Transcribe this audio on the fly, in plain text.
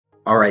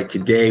All right,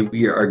 today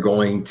we are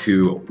going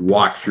to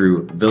walk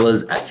through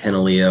villas at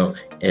Kenolio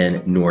in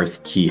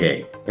North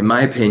Kihei. In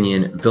my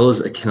opinion,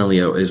 villas at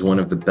Kenolio is one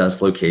of the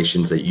best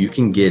locations that you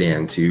can get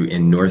into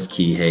in North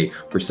Kihei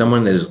for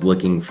someone that is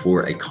looking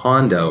for a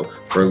condo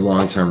for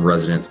long-term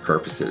residence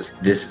purposes.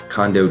 This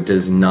condo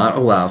does not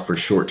allow for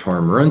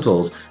short-term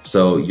rentals,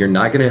 so you're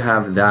not going to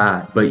have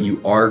that, but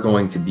you are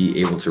going to be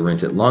able to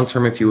rent it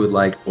long-term if you would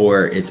like,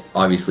 or it's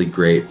obviously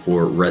great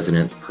for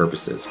residence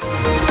purposes.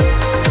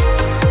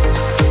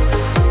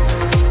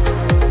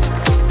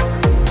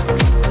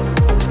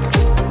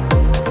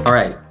 All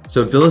right,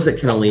 so Villas at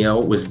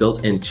Kenolio was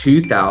built in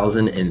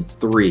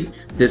 2003.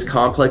 This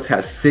complex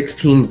has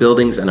 16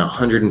 buildings and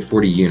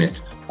 140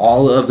 units.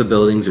 All of the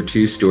buildings are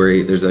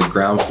two-story. There's a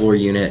ground floor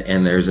unit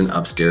and there's an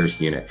upstairs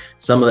unit.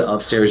 Some of the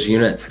upstairs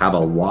units have a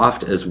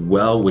loft as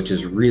well, which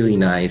is really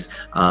nice.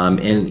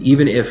 And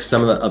even if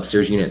some of the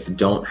upstairs units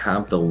don't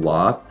have the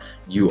loft,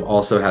 you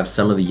also have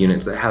some of the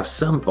units that have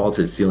some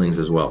vaulted ceilings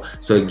as well.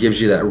 So it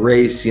gives you that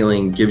raised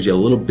ceiling, gives you a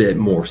little bit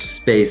more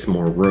space,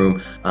 more room.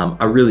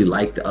 I really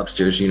like the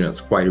upstairs units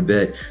quite a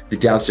bit. The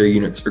downstairs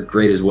units are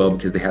great as well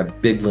because they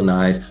have big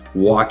lanais,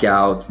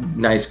 walkout,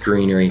 nice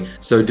greenery.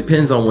 So it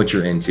depends on what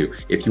you're into.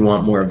 If you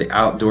want more of the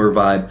outdoor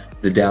vibe,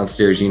 the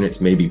downstairs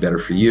units may be better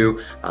for you,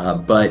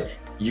 but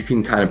you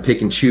can kind of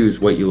pick and choose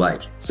what you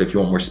like. So if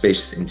you want more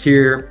spacious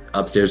interior,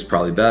 upstairs is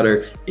probably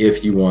better.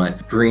 If you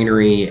want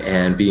greenery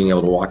and being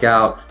able to walk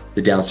out,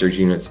 the downstairs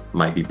units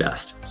might be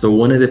best. So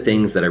one of the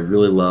things that I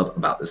really love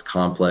about this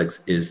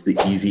complex is the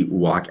easy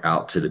walk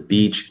out to the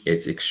beach.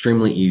 It's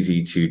extremely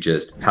easy to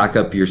just pack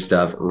up your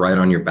stuff right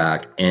on your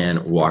back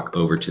and walk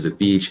over to the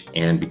beach.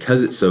 And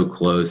because it's so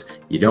close,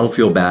 you don't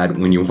feel bad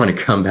when you want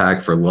to come back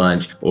for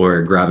lunch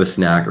or grab a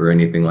snack or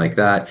anything like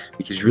that,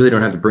 because you really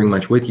don't have to bring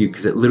much with you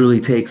because it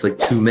literally takes like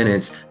 2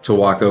 minutes to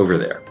walk over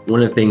there.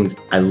 One of the things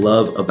I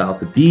love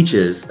about the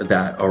beaches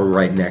that are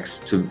right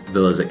next to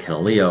Villas at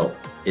Kenolio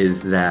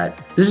is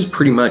that this is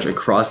pretty much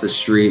across the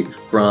street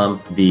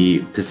from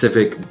the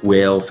Pacific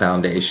Whale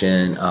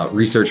Foundation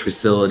research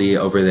facility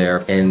over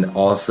there, and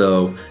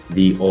also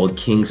the old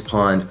King's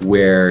Pond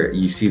where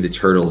you see the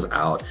turtles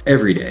out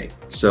every day.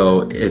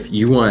 So if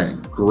you want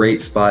a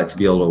great spot to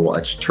be able to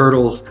watch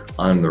turtles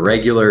on the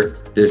regular,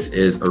 this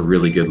is a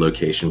really good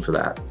location for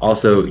that.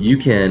 Also, you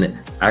can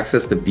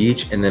access the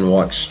beach and then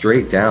walk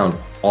straight down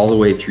all the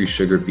way through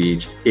Sugar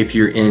Beach. If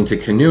you're into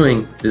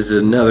canoeing, this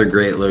is another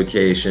great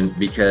location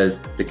because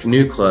the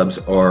canoe clubs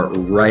are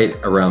right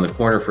around the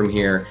corner from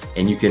here,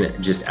 and you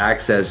can just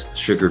access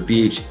Sugar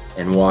Beach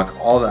and walk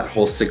all that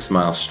whole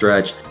 6-mile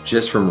stretch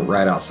just from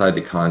right outside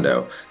the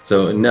condo.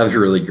 So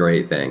another really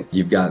great thing.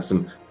 You've got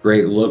some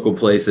great local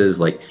places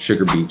like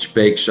Sugar Beach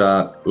Bake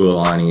Shop,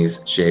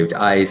 Ulani's, Shaved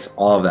Ice,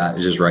 all of that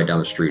is just right down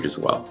the street as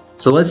well.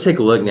 So let's take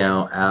a look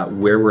now at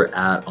where we're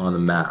at on the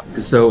map.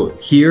 So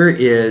here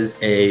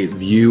is a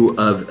view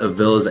of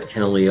Villas at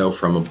Kenolio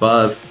from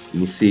above. You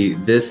can see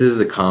this is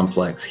the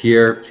complex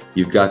here.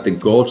 You've got the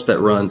gulch that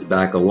runs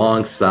back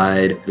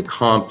alongside the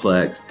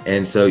complex.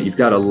 And so you've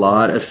got a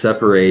lot of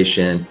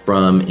separation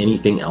from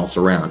anything else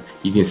around.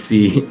 You can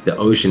see the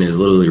ocean is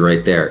literally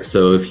right there.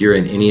 So if you're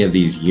in any of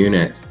these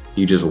units,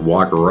 you just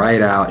walk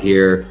right out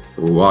here,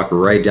 or walk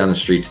right down the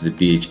street to the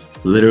beach,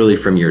 literally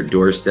from your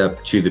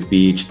doorstep to the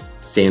beach.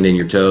 Sand in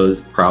your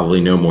toes,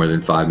 probably no more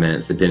than 5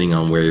 minutes, depending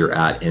on where you're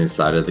at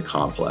inside of the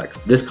complex.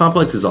 This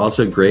complex is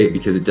also great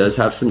because it does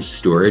have some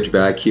storage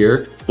back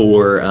here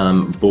for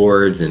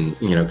boards and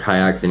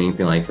kayaks and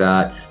anything like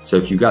that. So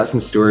if you've got some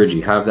storage,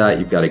 you have that.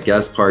 You've got a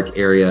guest park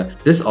area.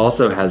 This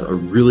also has a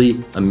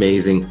really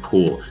amazing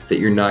pool that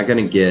you're not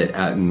going to get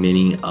at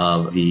many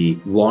of the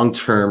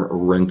long-term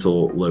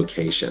rental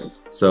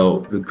locations. So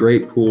the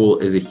great pool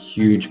is a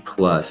huge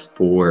plus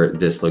for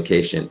this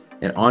location.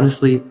 And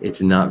honestly,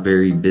 it's not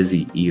very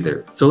busy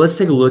either. So let's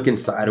take a look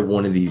inside of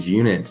one of these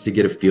units to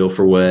get a feel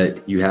for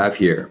what you have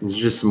here. There's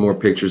just some more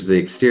pictures of the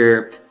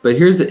exterior, but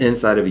here's the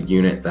inside of a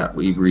unit that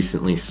we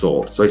recently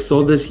sold. So I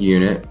sold this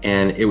unit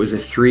and it was a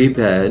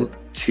 3-bed,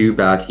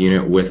 2-bath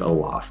unit with a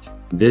loft.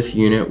 This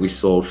unit we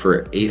sold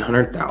for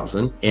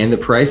 $800,000, and the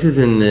prices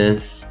in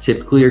this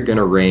typically are going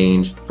to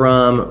range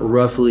from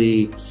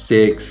roughly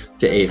 $600,000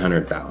 to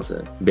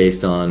 $800,000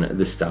 based on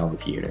the style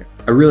of unit.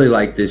 I really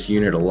like this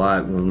unit a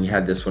lot when we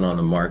had this one on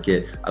the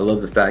market. I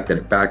love the fact that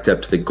it backed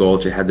up to the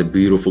gulch. It had the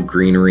beautiful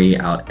greenery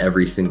out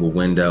every single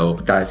window.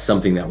 That's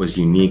something that was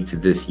unique to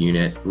this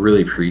unit.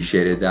 Really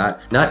appreciated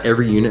that. Not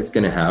every unit's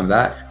going to have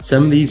that.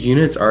 Some of these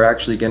units are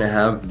actually going to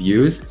have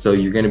views, so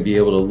you're going to be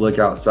able to look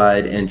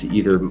outside into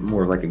either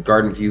more like a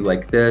garden view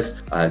like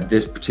this.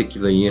 This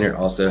particular unit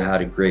also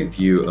had a great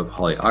view of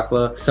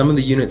Haleakala. Some of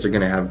the units are going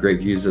to have great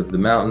views of the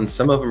mountains.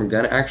 Some of them are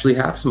going to actually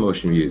have some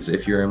ocean views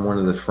if you're in one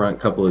of the front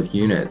couple of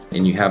units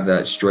and you have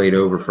that straight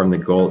over from the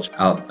gulch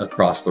out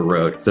across the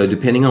road. So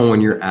depending on when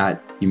you're at,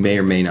 you may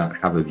or may not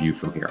have a view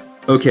from here.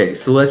 Okay,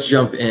 so let's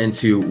jump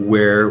into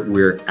where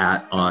we're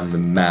at on the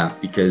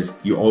map because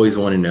you always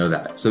want to know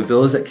that. So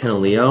Villas at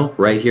Kenolio,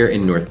 right here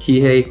in North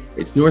Kihei.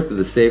 It's north of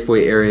the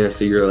Safeway area,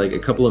 so you're like a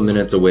couple of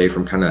minutes away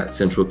from kind of that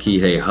central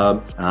Kihei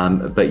hub.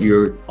 But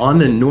you're on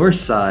the north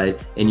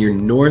side and you're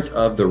north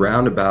of the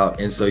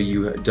roundabout, and so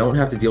you don't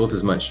have to deal with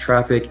as much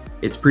traffic.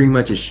 It's pretty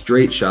much a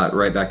straight shot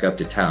right back up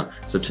to town.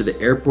 So to the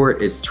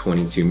airport, it's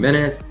 22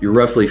 minutes. You're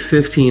roughly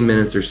 15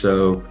 minutes or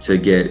so to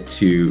get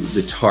to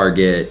the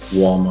Target,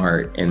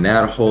 Walmart, and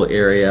that whole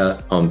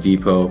area, Home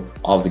Depot,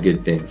 all the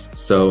good things.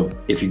 So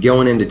if you're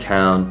going into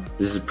town,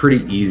 this is a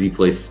pretty easy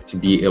place to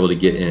be able to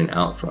get in and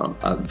out from.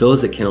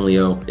 Villas at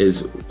Kenolio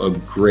is a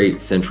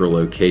great central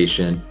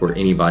location for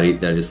anybody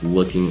that is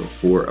looking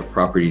for a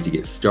property to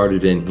get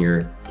started in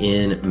here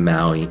in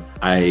Maui.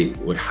 I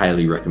would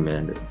highly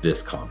recommend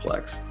this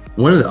complex.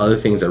 One of the other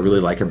things I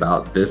really like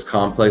about this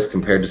complex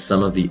compared to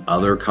some of the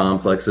other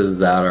complexes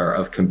that are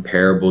of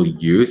comparable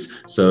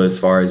use, so as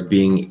far as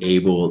being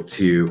able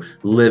to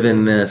live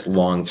in this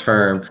long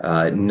term,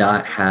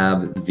 not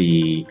have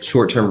the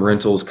short-term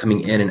rentals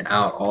coming in and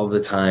out all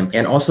the time,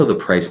 and also the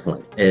price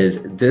point,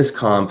 is this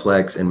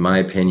complex, in my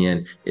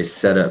opinion, is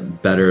set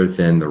up better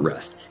than the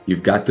rest.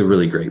 You've got the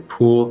really great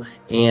pool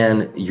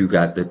and you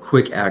got the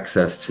quick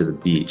access to the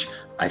beach.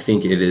 I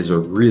think it is a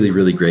really,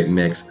 really great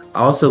mix. I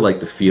also like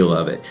the feel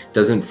of it.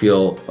 Doesn't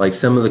feel like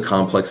some of the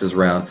complexes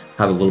around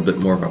have a little bit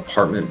more of an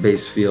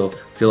apartment-based feel.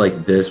 I feel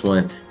like this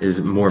one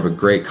is more of a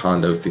great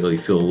condo feel. You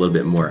feel a little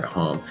bit more at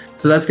home.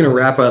 So that's gonna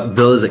wrap up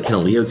Villas at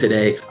Kenolio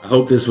today. I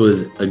hope this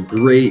was a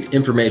great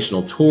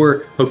informational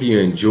tour. Hope you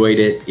enjoyed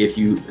it. If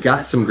you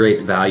got some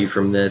great value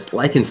from this,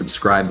 like and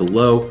subscribe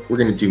below. We're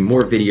gonna do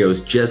more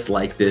videos just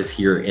like this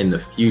here in the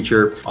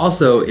future.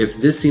 Also,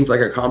 if this seems like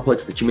a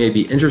complex that you may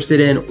be interested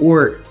in,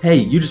 or hey,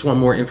 you just want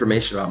more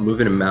information about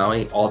moving to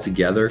Maui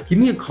altogether, give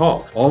me a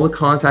call. All the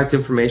contact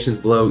information is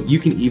below. You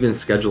can even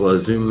schedule a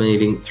Zoom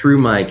meeting through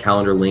my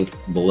calendar link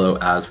below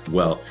as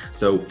well.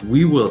 So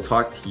we will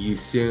talk to you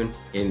soon.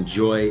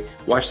 Enjoy,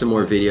 watch some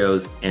more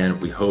videos, and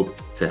we hope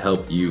to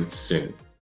help you soon.